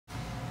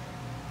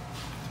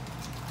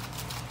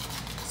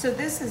So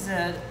this is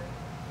an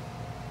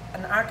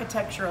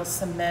architectural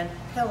cement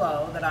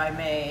pillow that I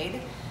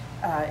made.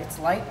 It's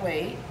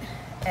lightweight,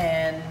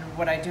 and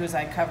what I do is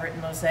I cover it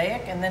in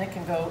mosaic, and then it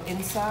can go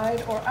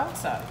inside or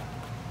outside.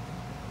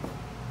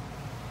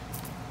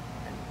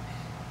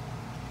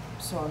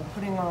 So I'm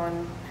putting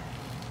on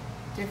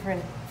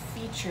different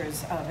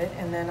features of it,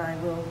 and then I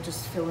will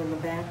just fill in the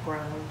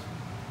background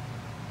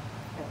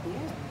at the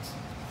end.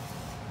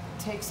 It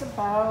takes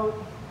about,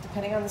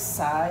 depending on the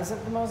size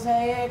of the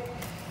mosaic,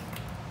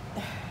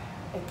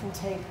 it can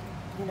take,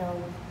 you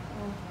know,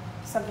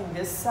 something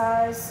this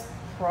size,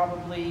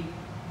 probably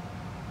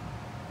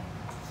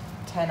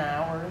 10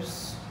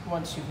 hours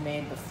once you've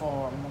made the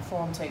form. The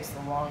form takes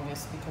the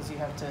longest because you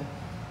have to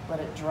let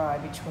it dry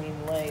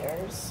between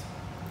layers.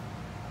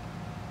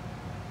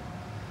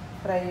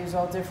 But I use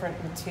all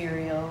different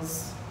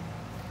materials.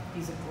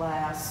 These are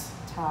glass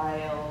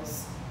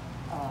tiles.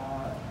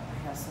 I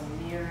have some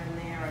mirror in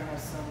there. I have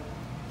some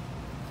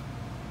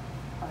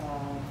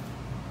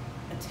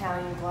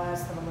Italian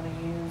glass that I'm going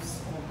to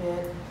use in a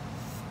bit.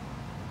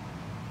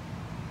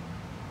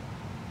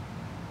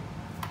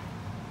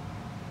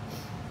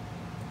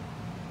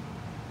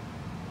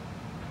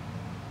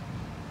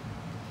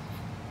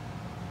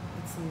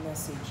 It's a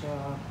messy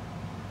job.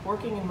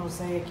 Working in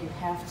mosaic, you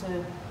have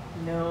to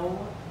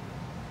know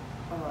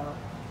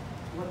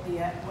what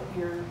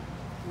your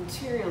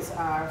materials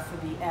are for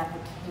the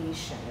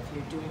application. If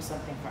you're doing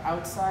something for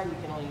outside, you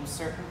can only use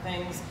certain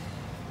things.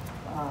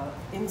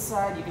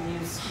 Inside, you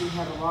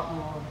have a lot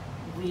more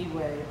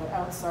leeway, but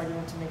outside you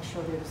have to make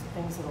sure there's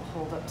things that will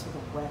hold up to the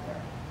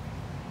weather.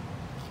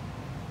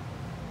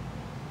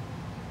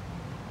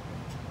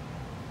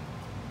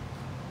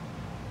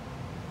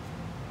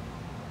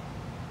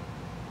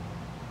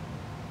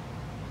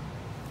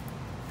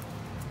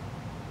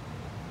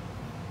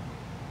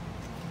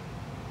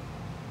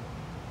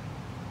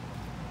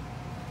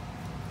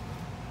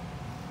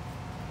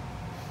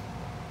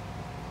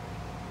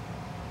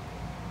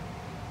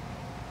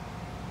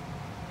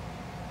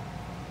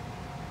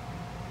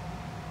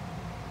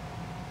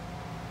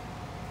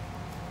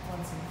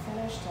 Once I'm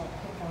finished, I'll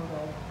pick out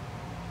a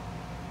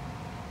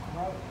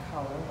grout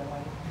color that I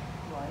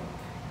like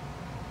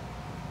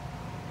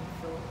and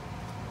fill it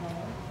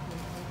in.